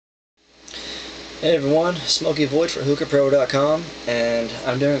Hey everyone, Smoky Void for hookahpro.com, and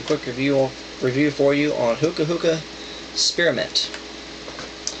I'm doing a quick review for you on hookah-hookah spearmint.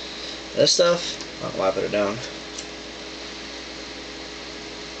 This stuff, I don't know why I put it down.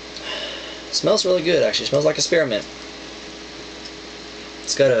 It smells really good actually. It smells like a spearmint.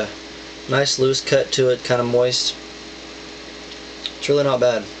 It's got a nice loose cut to it, kind of moist. It's really not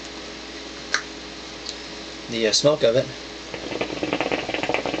bad. The smoke of it.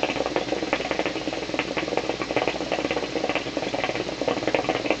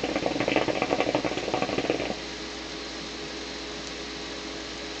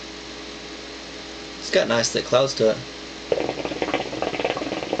 It's got nice thick clouds to it.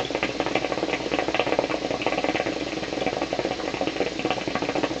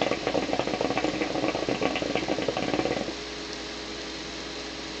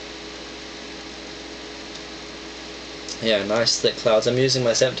 Yeah, nice thick clouds. I'm using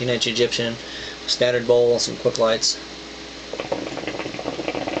my 17-inch Egyptian standard bowl and some quick lights.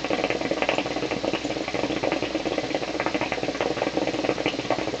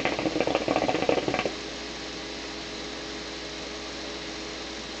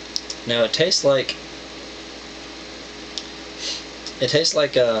 Now it tastes like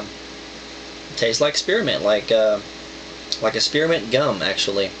spearmint, like a spearmint gum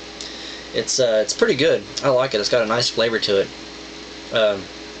actually. It's pretty good. I like it. It's got a nice flavor to it.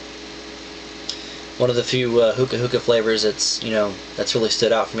 One of the few hookah-hookah flavors that's really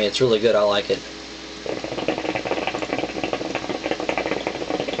stood out for me. It's really good. I like it.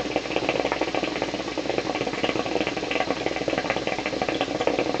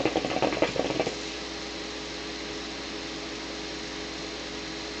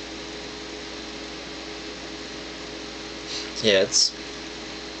 Yeah, it's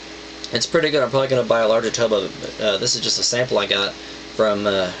pretty good. I'm probably going to buy a larger tub of it, but this is just a sample I got from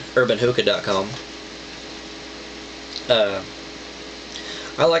urbanhookah.com.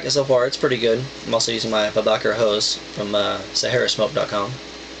 I like it so far. It's pretty good. I'm also using my Babakar hose from saharasmoke.com.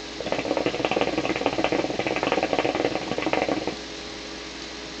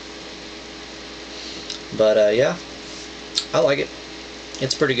 But yeah, I like it.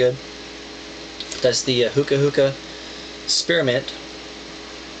 It's pretty good. That's the hookah-hookah spearmint.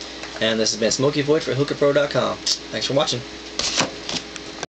 And this has been Smoky Void for hookahpro.com. Thanks for watching.